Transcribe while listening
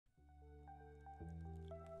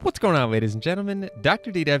What's going on, ladies and gentlemen?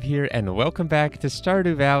 Dr.DDub here, and welcome back to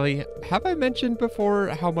Stardew Valley. Have I mentioned before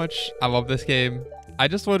how much I love this game? I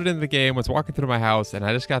just loaded into the game, was walking through my house, and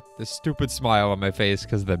I just got this stupid smile on my face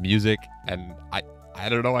because of the music, and I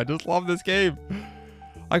don't know, I just love this game.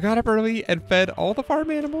 I got up early and fed all the farm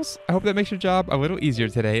animals. I hope that makes your job a little easier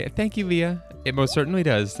today. Thank you, Leah. It most certainly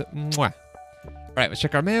does. Mwah. All right, let's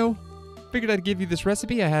check our mail. Figured I'd give you this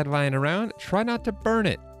recipe I had lying around. Try not to burn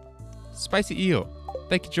it. Spicy eel.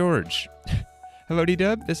 Thank you, George. Hello,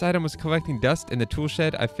 D-Dub. This item was collecting dust in the tool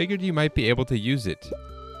shed. I figured you might be able to use it.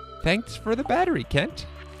 Thanks for the battery, Kent.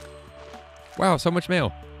 Wow, so much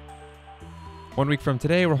mail. 1 week from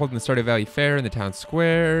today, we're holding the Stardew Valley Fair in the town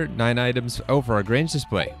square. 9 items for our Grange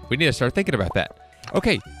display. We need to start thinking about that.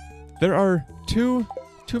 Okay, there are two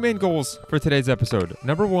main goals for today's episode.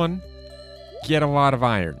 Number 1, get a lot of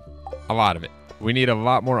iron. A lot of it. We need a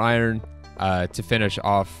lot more iron to finish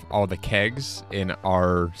off all the kegs in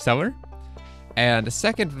our cellar. And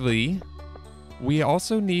secondly, we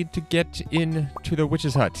also need to get into the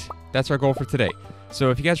witch's hut. That's our goal for today. So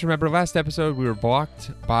if you guys remember last episode, we were blocked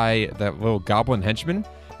by that little goblin henchman.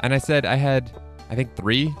 And I said I had, I think,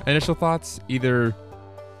 3 initial thoughts. Either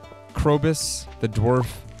Krobus, the dwarf,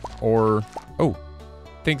 or... Oh,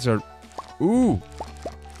 things are... Ooh!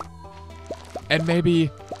 And maybe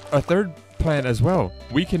a third plan as well.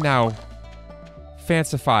 We can now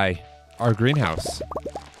fancify our greenhouse.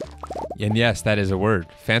 And yes, that is a word.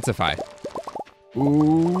 Fancify.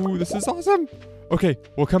 Ooh, this is awesome. Okay,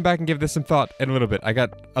 we'll come back and give this some thought in a little bit. I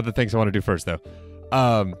got other things I want to do first, though.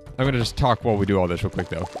 I'm going to just talk while we do all this real quick,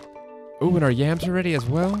 though. Ooh, and our yams are ready as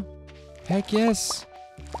well? Heck yes.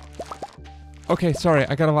 Okay, sorry.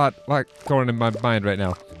 I got a lot going in my mind right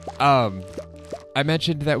now. I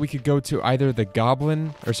mentioned that we could go to either the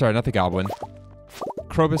goblin, or sorry, not the goblin,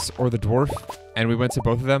 Krobus or the dwarf, and we went to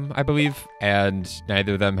both of them, I believe, and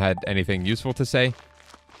neither of them had anything useful to say.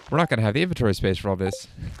 We're not going to have the inventory space for all this.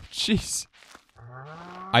 Jeez.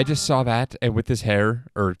 I just saw that, and with this hair,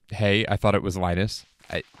 or hay, I thought it was Linus.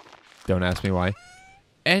 Don't ask me why.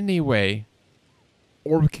 Anyway,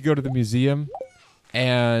 or we could go to the museum,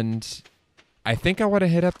 and I think I want to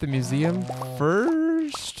hit up the museum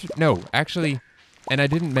first. No, actually... And I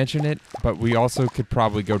didn't mention it, but we also could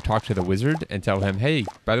probably go talk to the wizard and tell him, hey,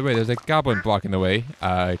 by the way, there's a goblin blocking the way.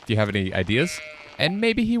 Do you have any ideas? And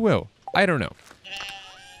maybe he will. I don't know.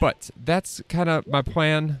 But that's kind of my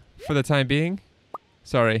plan for the time being.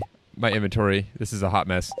 Sorry, my inventory. This is a hot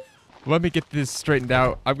mess. Let me get this straightened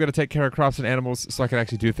out. I'm going to take care of crops and animals so I can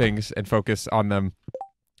actually do things and focus on them.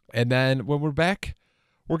 And then when we're back,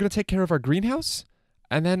 we're going to take care of our greenhouse.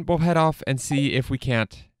 And then we'll head off and see if we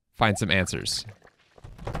can't find some answers.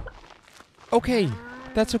 Okay,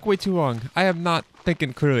 that took way too long. I am not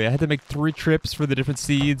thinking clearly. I had to make 3 trips for the different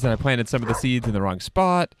seeds, and I planted some of the seeds in the wrong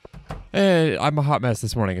spot. I'm a hot mess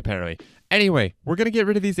this morning, apparently. Anyway, we're going to get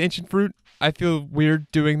rid of these ancient fruit. I feel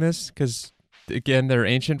weird doing this, because, again, they're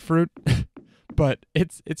ancient fruit. But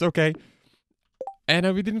it's okay.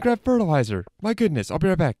 And we didn't grab fertilizer. My goodness, I'll be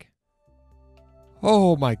right back.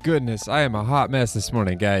 Oh my goodness, I am a hot mess this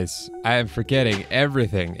morning, guys. I am forgetting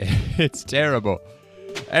everything. It's terrible.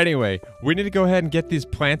 Anyway, we need to go ahead and get these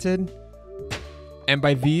planted. And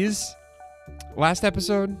by these, last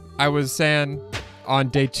episode, I was saying on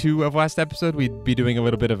day 2 of last episode, we'd be doing a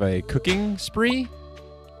little bit of a cooking spree.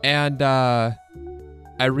 And I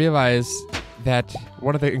realized that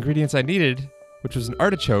one of the ingredients I needed, which was an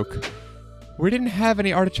artichoke, we didn't have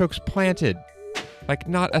any artichokes planted. Like,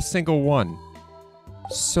 not a single one.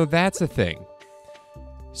 So that's a thing.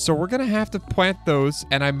 So we're going to have to plant those,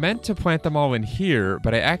 and I meant to plant them all in here,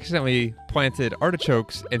 but I accidentally planted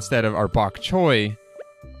artichokes instead of our bok choy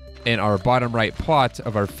in our bottom right plot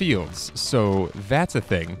of our fields. So that's a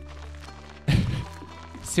thing.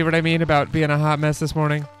 See what I mean about being a hot mess this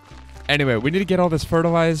morning? Anyway, we need to get all this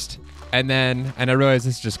fertilized, and I realize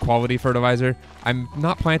this is just quality fertilizer. I'm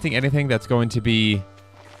not planting anything that's going to be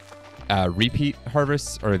repeat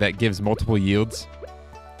harvests, or that gives multiple yields.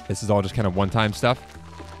 This is all just kind of one-time stuff.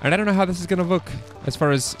 And I don't know how this is going to look as far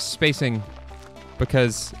as spacing,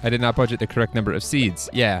 because I did not budget the correct number of seeds.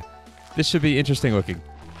 Yeah, this should be interesting looking.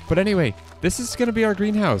 But anyway, this is going to be our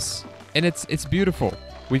greenhouse, and it's beautiful.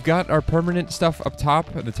 We've got our permanent stuff up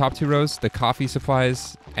top, the top 2 rows, the coffee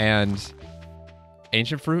supplies and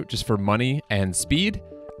ancient fruit just for money and speed.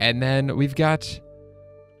 And then we've got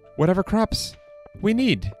whatever crops we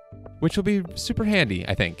need, which will be super handy,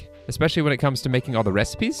 I think, especially when it comes to making all the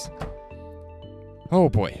recipes. Oh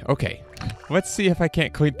boy, okay. Let's see if I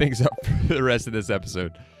can't clean things up for the rest of this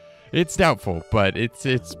episode. It's doubtful, but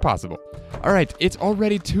it's possible. All right, it's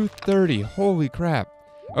already 2:30. Holy crap.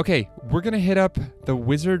 Okay, we're gonna hit up the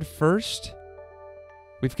wizard first.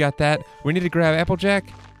 We've got that. We need to grab Applejack,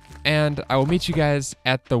 and I will meet you guys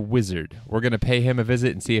at the wizard. We're gonna pay him a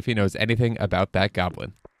visit and see if he knows anything about that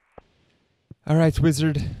goblin. All right,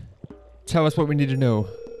 wizard. Tell us what we need to know.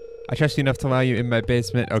 I trust you enough to allow you in my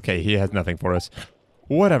basement. Okay, he has nothing for us.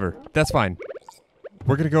 Whatever, that's fine.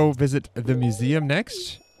 We're gonna go visit the museum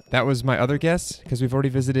next. That was my other guess, because we've already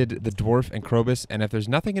visited the dwarf and Krobus, and if there's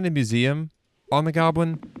nothing in the museum on the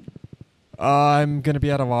goblin, I'm gonna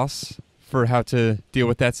be at a loss for how to deal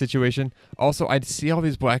with that situation. Also, I see all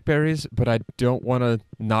these blackberries, but I don't want to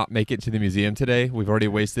not make it to the museum today. We've already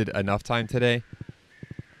wasted enough time today.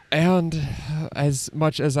 And as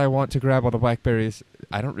much as I want to grab all the blackberries,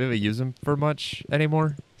 I don't really use them for much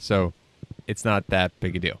anymore, so it's not that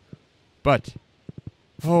big a deal. But,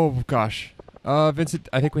 oh gosh. Vincent,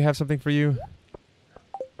 I think we have something for you.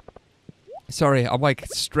 Sorry, I'm like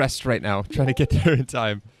stressed right now, trying to get there in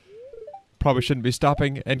time. Probably shouldn't be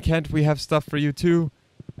stopping. And Kent, we have stuff for you too.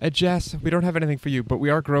 And Jess, we don't have anything for you, but we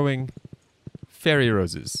are growing fairy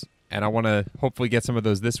roses. And I want to hopefully get some of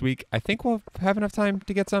those this week. I think we'll have enough time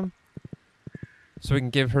to get some. So we can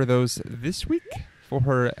give her those this week for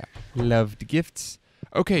her loved gifts.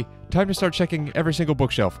 Okay, time to start checking every single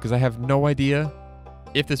bookshelf, because I have no idea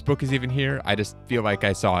if this book is even here. I just feel like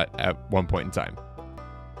I saw it at one point in time.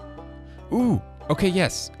 Ooh, okay,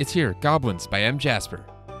 yes, it's here. Goblins by M. Jasper.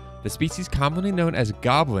 The species commonly known as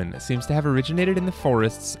goblin seems to have originated in the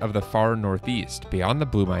forests of the far northeast, beyond the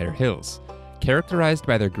Bluemire Hills. Characterized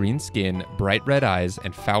by their green skin, bright red eyes,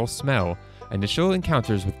 and foul smell, initial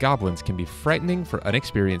encounters with goblins can be frightening for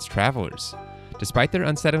unexperienced travelers. Despite their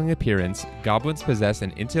unsettling appearance, goblins possess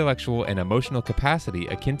an intellectual and emotional capacity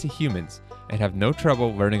akin to humans and have no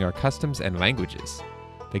trouble learning our customs and languages.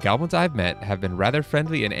 The goblins I've met have been rather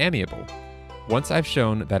friendly and amiable, once I've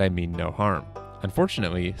shown that I mean no harm.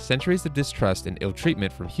 Unfortunately, centuries of distrust and ill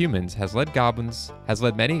treatment from humans has led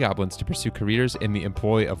many goblins to pursue careers in the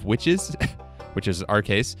employ of witches, which is our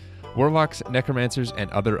case, warlocks, necromancers, and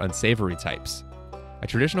other unsavory types. A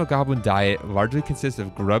traditional goblin diet largely consists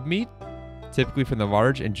of grub meat, typically from the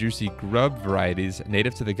large and juicy grub varieties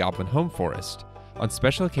native to the goblin home forest. On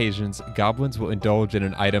special occasions, goblins will indulge in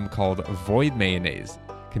an item called void mayonnaise,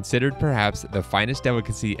 considered perhaps the finest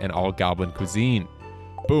delicacy in all goblin cuisine.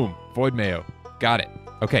 Boom, void mayo. Got it.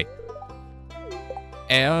 Okay.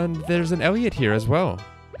 And there's an Elliot here as well,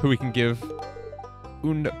 who we can give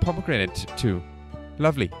un pomegranate to.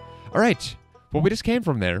 Lovely. All right. Well, we just came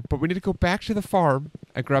from there, but we need to go back to the farm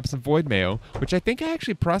and grab some void mayo, which I think I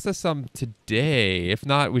actually processed some today. If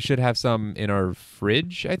not, we should have some in our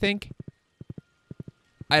fridge, I think.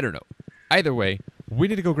 I don't know. Either way, we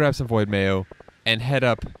need to go grab some void mayo and head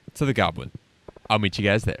up to the goblin. I'll meet you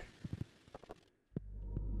guys there.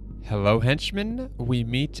 Hello, henchman. We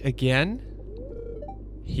meet again.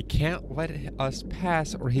 He can't let us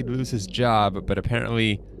pass or he'd lose his job, but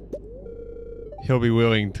apparently he'll be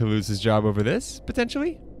willing to lose his job over this,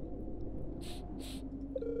 potentially.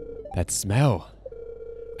 That smell.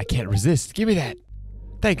 I can't resist. Give me that.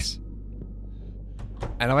 Thanks.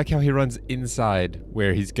 And I like how he runs inside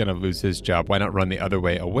where he's gonna lose his job. Why not run the other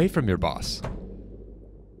way, away from your boss?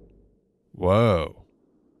 Whoa.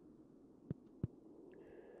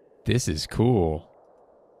 This is cool.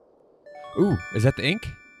 Ooh, is that the ink?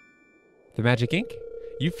 The magic ink?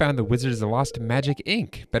 You found the Wizard's Lost magic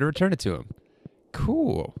ink. Better return it to him.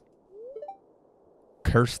 Cool.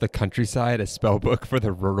 Curse the Countryside, a spell book for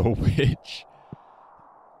the rural witch.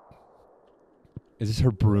 Is this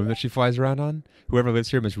her broom that she flies around on? Whoever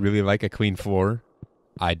lives here must really like a clean floor.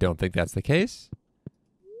 I don't think that's the case.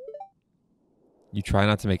 You try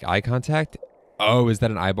not to make eye contact? Oh, is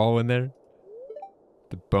that an eyeball in there?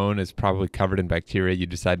 The bone is probably covered in bacteria. You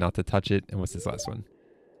decide not to touch it. And what's this last one?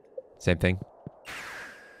 Same thing.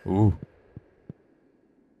 Ooh.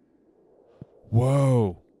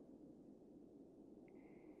 Whoa.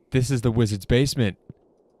 This is the wizard's basement.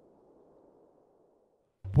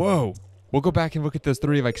 Whoa. We'll go back and look at those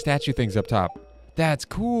three like statue things up top. That's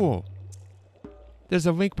cool. There's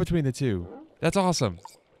a link between the two. That's awesome.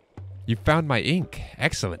 You found my ink.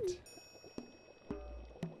 Excellent.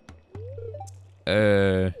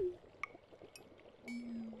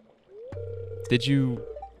 Did you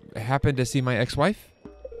happen to see my ex-wife?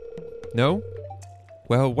 No?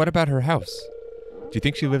 Well, what about her house? Do you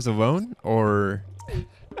think she lives alone, or...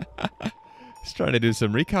 Just trying to do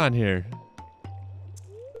some recon here.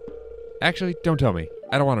 Actually, don't tell me.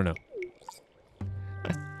 I don't want to know.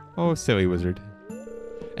 Oh, silly wizard.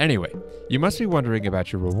 Anyway, you must be wondering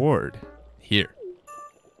about your reward. Here.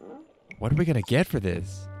 What are we gonna get for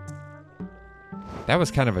this? That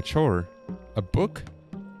was kind of a chore. A book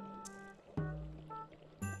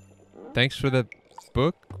Thanks for the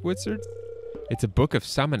book, wizard. It's a book of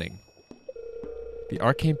summoning. The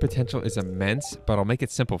arcane potential is immense, but I'll make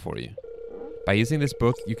it simple for you. By using this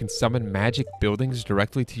book, you can summon magic buildings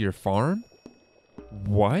directly to your farm?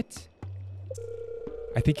 What?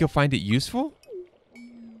 I think you'll find it useful?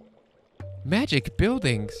 Magic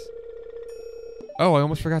buildings? Oh, I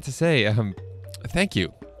almost forgot to say, thank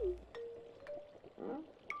you.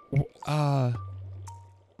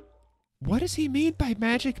 What does he mean by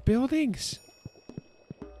magic buildings?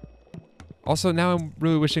 Also, now I'm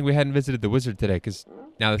really wishing we hadn't visited the wizard today, because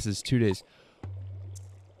now this is 2 days.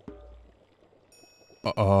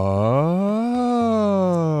 Oh.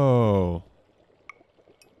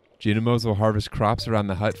 Junimos will harvest crops around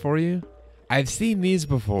the hut for you? I've seen these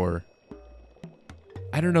before.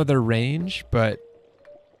 I don't know their range, but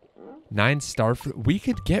 9 starfruit. We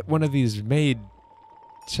could get one of these made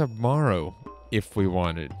tomorrow if we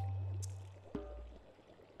wanted.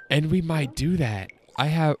 And we might do that.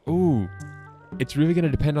 Ooh. It's really going to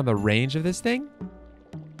depend on the range of this thing.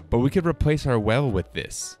 But we could replace our well with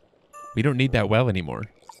this. We don't need that well anymore.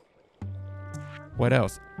 What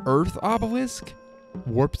else? Earth obelisk?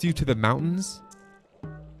 Warps you to the mountains.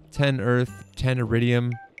 10 earth, 10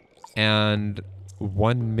 iridium, and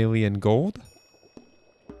 1 million gold.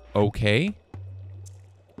 Okay.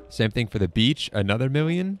 Same thing for the beach, another 1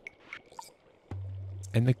 million.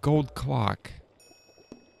 And the gold clock.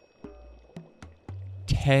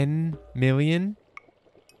 10 million?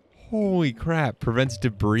 Holy crap. Prevents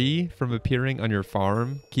debris from appearing on your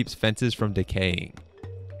farm. Keeps fences from decaying.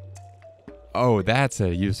 Oh, that's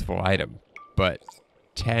a useful item. But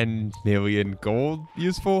 10 million gold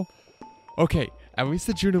useful? Okay, at least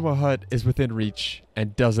the Junimo hut is within reach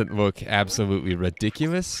and doesn't look absolutely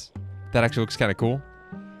ridiculous. That actually looks kind of cool.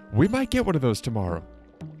 We might get one of those tomorrow.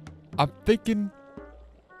 I'm thinking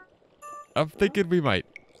we might.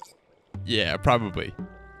 Yeah, probably.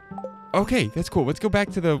 Okay, that's cool. Let's go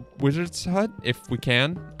back to the wizard's hut if we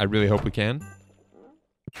can. I really hope we can.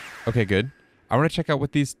 Okay, good. I want to check out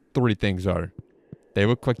what these 3 things are. They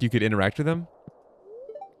look like you could interact with them.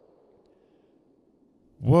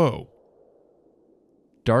 Whoa.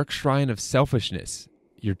 Dark Shrine of Selfishness.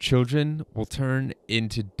 Your children will turn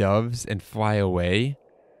into doves and fly away.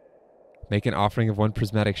 Make an offering of 1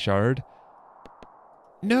 prismatic shard.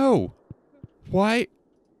 No! Why?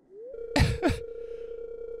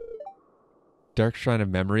 Dark Shrine of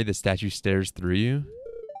Memory, the statue stares through you.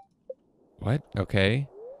 What? Okay.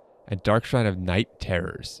 And Dark Shrine of Night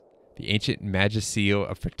Terrors. The ancient magic seal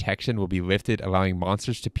of protection will be lifted, allowing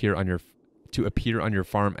monsters to appear on your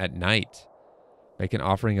farm at night. Make an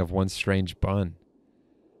offering of 1 strange bun.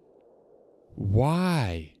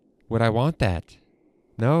 Why would I want that?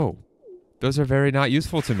 No. Those are very not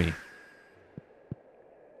useful to me.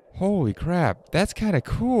 Holy crap. That's kind of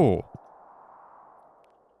cool.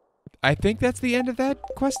 I think that's the end of that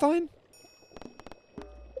quest line.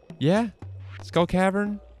 Yeah. Skull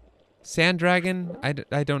Cavern. Sand Dragon.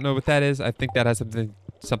 I don't know what that is. I think that has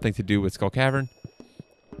something to do with Skull Cavern.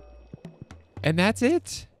 And that's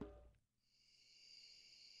it.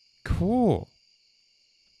 Cool.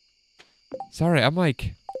 Sorry, I'm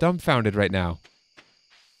like dumbfounded right now.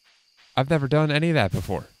 I've never done any of that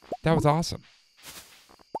before. That was awesome.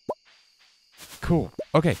 Cool.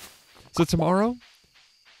 Okay. So tomorrow,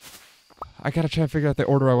 I gotta try and figure out the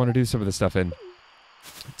order I want to do some of this stuff in.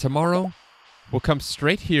 Tomorrow, we'll come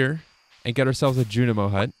straight here and get ourselves a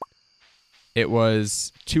Junimo hut. It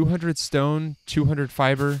was 200 stone, 200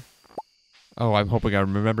 fiber. Oh, I'm hoping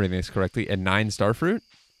I'm remembering this correctly. And 9 starfruit.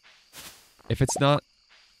 If it's not...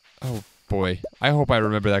 Oh, boy. I hope I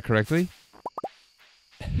remember that correctly.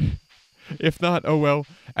 If not, oh well.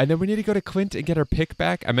 And then we need to go to Clint and get our pick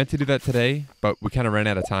back. I meant to do that today, but we kind of ran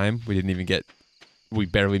out of time. We didn't even get... We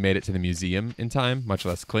barely made it to the museum in time, much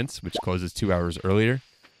less Clint's, which closes 2 hours earlier.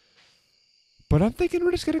 But I'm thinking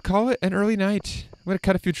we're just going to call it an early night. I'm going to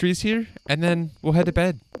cut a few trees here, and then we'll head to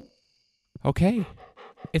bed. Okay.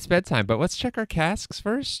 It's bedtime, but let's check our casks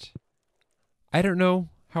first. I don't know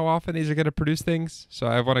how often these are going to produce things, so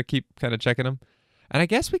I want to keep kind of checking them. And I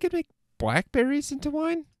guess we could make blackberries into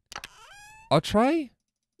wine. I'll try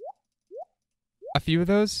a few of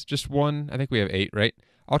those. Just 1. I think we have 8, right?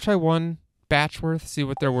 I'll try 1 batch worth, see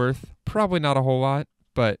what they're worth. Probably not a whole lot,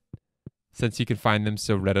 but since you can find them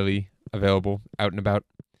so readily available out and about.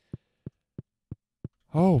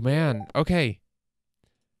 Oh, man. Okay.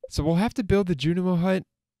 So we'll have to build the Junimo hut.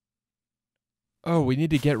 Oh, we need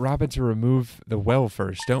to get Robin to remove the well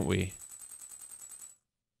first, don't we?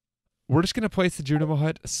 We're just going to place the Junimo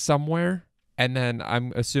hut somewhere, and then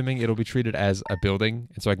I'm assuming it'll be treated as a building,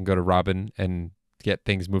 and so I can go to Robin and get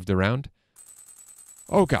things moved around.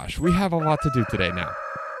 Oh gosh, we have a lot to do today now.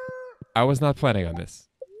 I was not planning on this.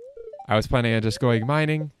 I was planning on just going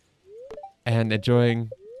mining and enjoying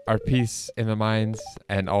our peace in the mines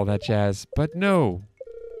and all that jazz, but no.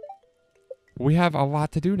 We have a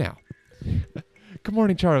lot to do now. Good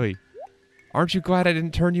morning, Charlie. Aren't you glad I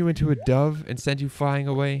didn't turn you into a dove and send you flying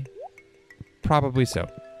away? Probably so.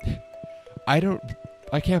 I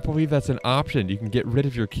can't believe that's an option. You can get rid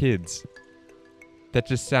of your kids. That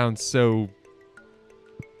just sounds so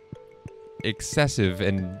excessive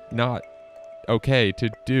and not okay to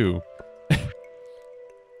do.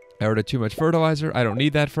 I ordered too much fertilizer. I don't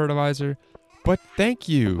need that fertilizer. But thank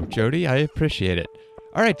you, Jody. I appreciate it.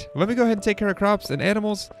 All right, let me go ahead and take care of crops and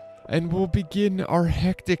animals, and we'll begin our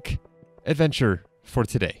hectic adventure for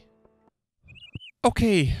today.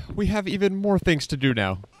 Okay, we have even more things to do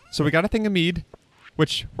now. So we got a thing of mead,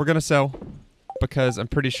 which we're going to sell, because I'm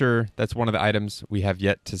pretty sure that's one of the items we have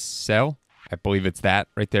yet to sell. I believe it's that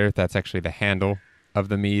right there. That's actually the handle of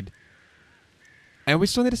the mead. And we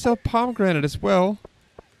still need to sell pomegranate as well.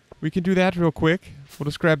 We can do that real quick. We'll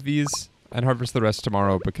just grab these and harvest the rest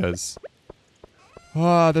tomorrow because...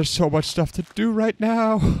 there's so much stuff to do right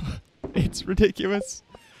now. It's ridiculous.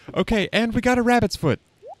 Okay, and we got a rabbit's foot.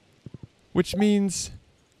 Which means...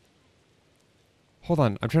 Hold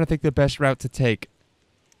on, I'm trying to think the best route to take.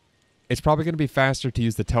 It's probably going to be faster to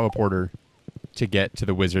use the teleporter to get to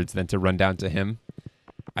the wizards than to run down to him.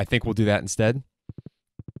 I think we'll do that instead.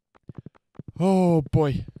 Oh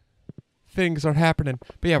boy. Things are happening.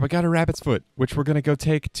 But yeah, we got a rabbit's foot, which we're going to go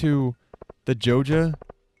take to the Joja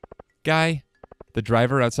guy. The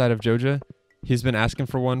driver outside of Joja. He's been asking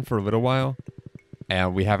for one for a little while.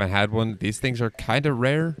 And we haven't had one. These things are kind of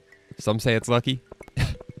rare. Some say it's lucky.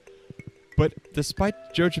 But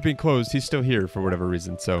despite Joja being closed, he's still here for whatever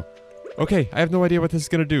reason. So, okay, I have no idea what this is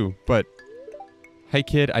going to do. But, hey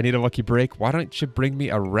kid, I need a lucky break. Why don't you bring me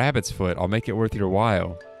a rabbit's foot? I'll make it worth your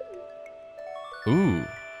while. Ooh.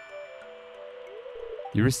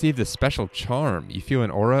 You received a special charm. You feel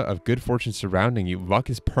an aura of good fortune surrounding you. Luck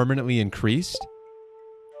is permanently increased?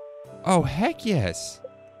 Oh, heck yes.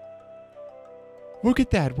 Look at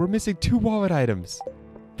that. We're missing 2 wallet items.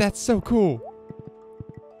 That's so cool.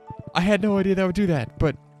 I had no idea that would do that,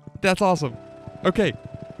 but that's awesome. Okay.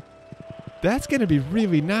 That's going to be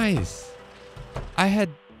really nice.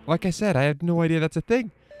 Like I said, I had no idea that's a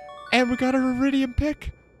thing. And we got our iridium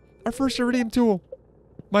pick. Our first iridium tool.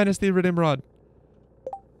 Minus the iridium rod.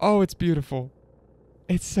 Oh, it's beautiful.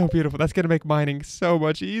 It's so beautiful. That's going to make mining so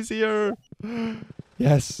much easier.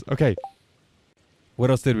 Yes. Okay. What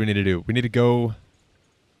else did we need to do? We need to go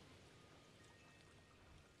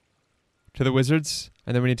to the wizards,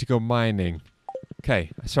 and then we need to go mining. Okay.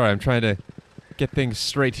 Sorry, I'm trying to get things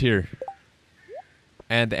straight here.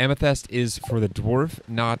 And the amethyst is for the dwarf,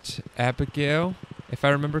 not Abigail, if I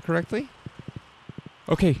remember correctly.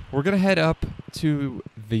 Okay, we're going to head up to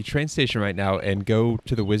the train station right now and go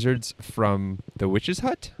to the wizards from the witch's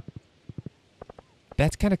hut.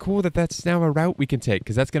 That's kind of cool that that's now a route we can take,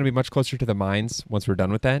 because that's going to be much closer to the mines once we're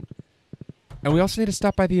done with that. And we also need to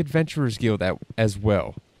stop by the Adventurers Guild as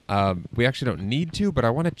well. We actually don't need to, but I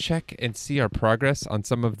want to check and see our progress on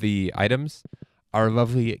some of the items. Our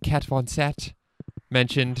lovely Cat Von Sat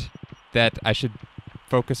mentioned that I should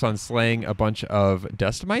focus on slaying a bunch of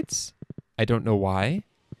dust mites. I don't know why.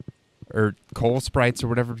 Or coal sprites or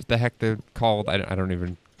whatever the heck they're called. I don't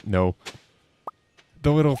even know.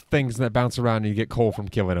 The little things that bounce around and you get coal from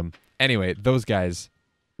killing them. Anyway, those guys.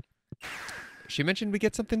 She mentioned we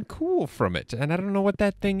get something cool from it. And I don't know what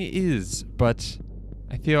that thing is. But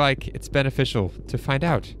I feel like it's beneficial to find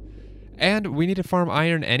out. And we need to farm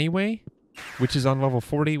iron anyway. Which is on level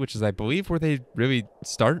 40. Which is, I believe, where they really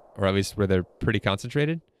start. Or at least where they're pretty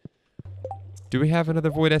concentrated. Do we have another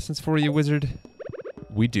void essence for you, wizard?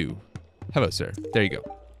 We do. Hello, sir. There you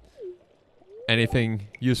go. Anything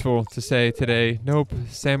useful to say today? Nope.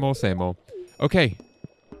 Same old, same old. Okay.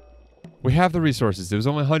 We have the resources. There was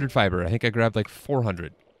only 100 fiber. I think I grabbed like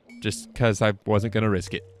 400. Just because I wasn't going to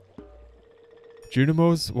risk it.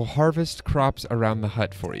 Junimos will harvest crops around the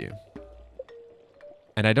hut for you.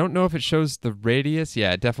 And I don't know if it shows the radius.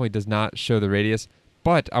 Yeah, it definitely does not show the radius.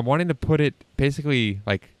 But I'm wanting to put it basically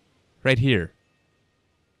like right here.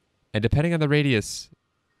 And depending on the radius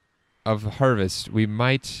of harvest, we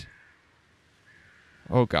might...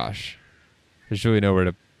 Oh gosh. There's really nowhere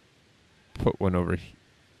to put one over here.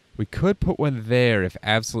 We could put one there if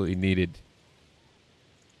absolutely needed.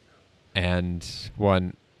 And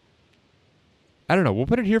one... I don't know. We'll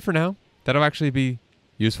put it here for now. That'll actually be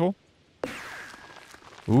useful.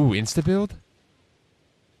 Ooh, insta-build?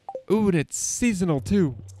 Ooh, and it's seasonal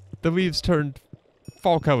too. The leaves turned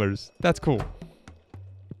fall colors. That's cool.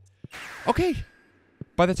 Okay.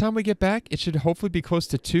 By the time we get back, it should hopefully be close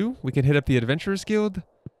to 2. We can hit up the Adventurers Guild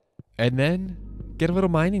and then get a little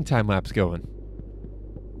mining time lapse going.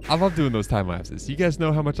 I love doing those time lapses. You guys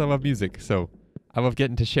know how much I love music, so I love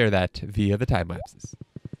getting to share that via the time lapses.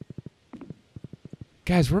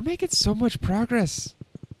 Guys, we're making so much progress.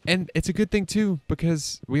 And it's a good thing too,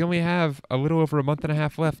 because we only have a little over a month and a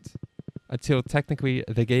half left until technically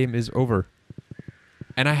the game is over.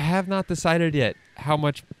 And I have not decided yet how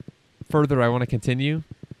much further I want to continue.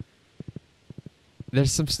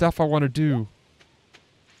 There's some stuff I want to do,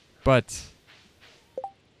 but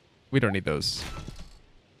we don't need those.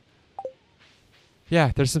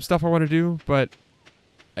 Yeah, there's some stuff I want to do, but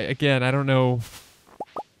again, I don't know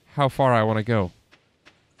how far I want to go.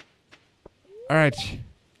 All right,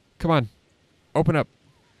 come on, open up.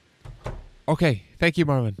 Okay, thank you,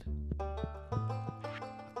 Marlon.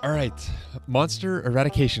 All right, monster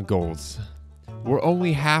eradication goals. We're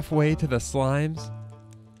only halfway to the slimes.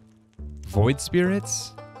 Void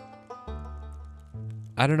spirits?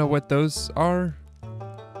 I don't know what those are.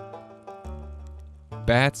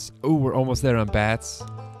 Bats. Ooh, we're almost there on bats.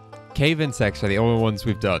 Cave insects are the only ones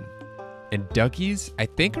we've done. And duckies, I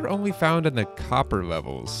think, are only found in the copper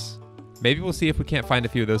levels. Maybe we'll see if we can't find a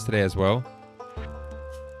few of those today as well.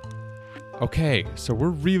 Okay, so we're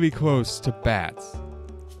really close to bats.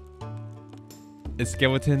 The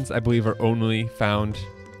skeletons, I believe, are only found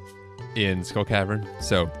in Skull Cavern,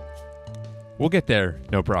 so we'll get there,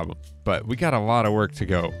 no problem. But we got a lot of work to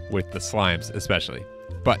go with the slimes, especially.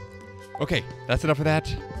 But, okay, that's enough of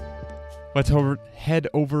that. Let's head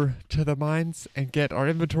over to the mines and get our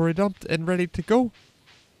inventory dumped and ready to go.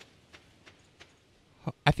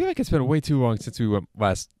 I feel like it's been way too long since we went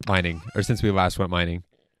last mining, or since we last went mining.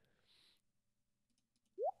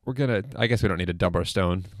 We're gonna, I guess we don't need to dump our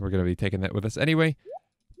stone. We're gonna be taking that with us anyway.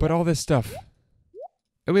 But all this stuff,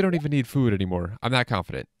 and we don't even need food anymore. I'm not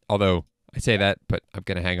confident. Although, I say that, but I'm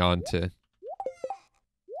gonna hang on to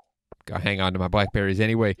my blackberries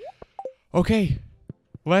anyway. Okay,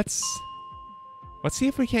 let's see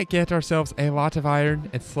if we can't get ourselves a lot of iron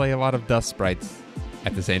and slay a lot of dust sprites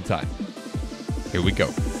at the same time. Here we go.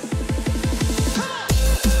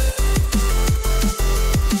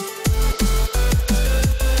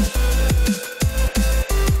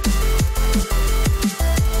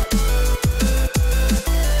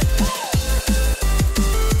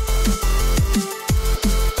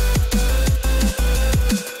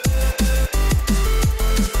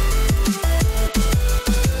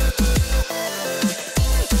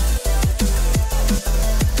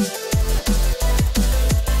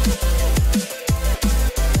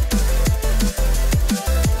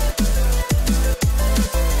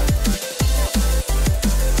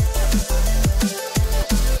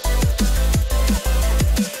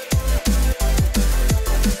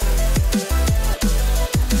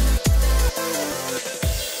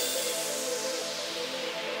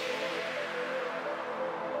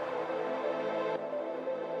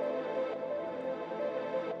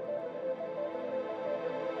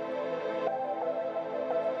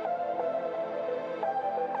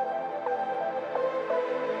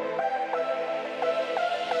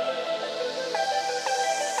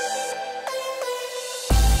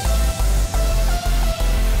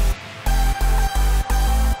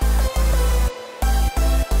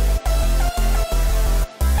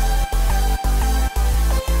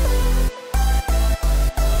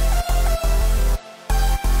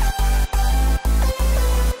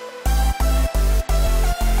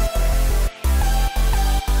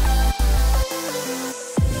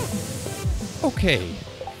 Okay,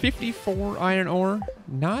 54 iron ore,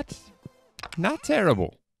 not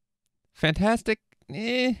terrible. Fantastic,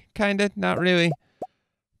 kinda, not really,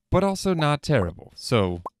 but also not terrible.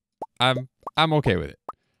 So, I'm okay with it.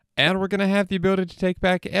 And we're gonna have the ability to take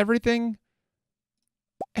back everything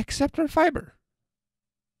except our fiber.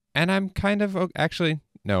 And I'm kind of, actually,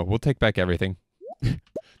 no, we'll take back everything.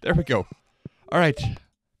 There we go. All right,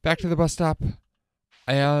 back to the bus stop,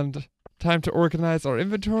 and time to organize our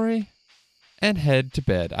inventory and head to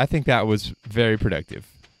bed. I think that was very productive.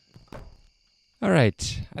 All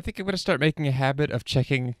right, I think I'm going to start making a habit of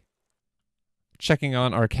checking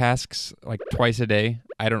on our casks like twice a day.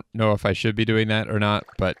 I don't know if I should be doing that or not,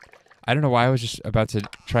 but I don't know why I was just about to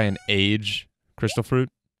try and age crystal fruit.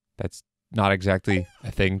 That's not exactly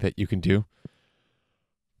a thing that you can do.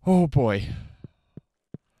 Oh boy.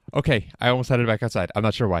 Okay, I almost headed back outside. I'm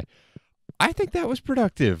not sure why. I think that was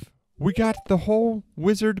productive. We got the whole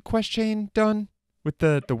wizard quest chain done with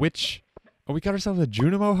the witch. And we got ourselves a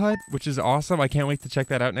Junimo hut, which is awesome. I can't wait to check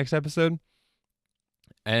that out next episode.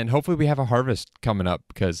 And hopefully we have a harvest coming up,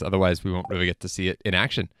 because otherwise we won't really get to see it in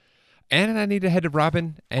action. And I need to head to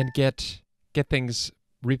Robin and get things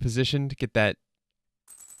repositioned, get that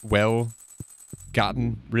well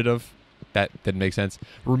gotten rid of. That didn't make sense.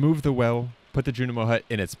 Remove the well, put the Junimo hut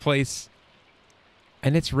in its place.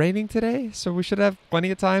 And it's raining today, so we should have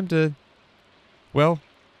plenty of time to, well,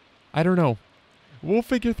 I don't know. We'll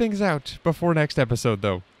figure things out before next episode,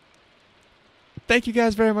 though. Thank you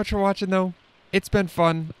guys very much for watching, though. It's been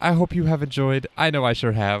fun. I hope you have enjoyed. I know I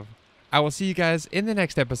sure have. I will see you guys in the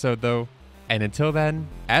next episode, though. And until then,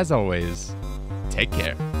 as always, take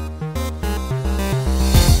care.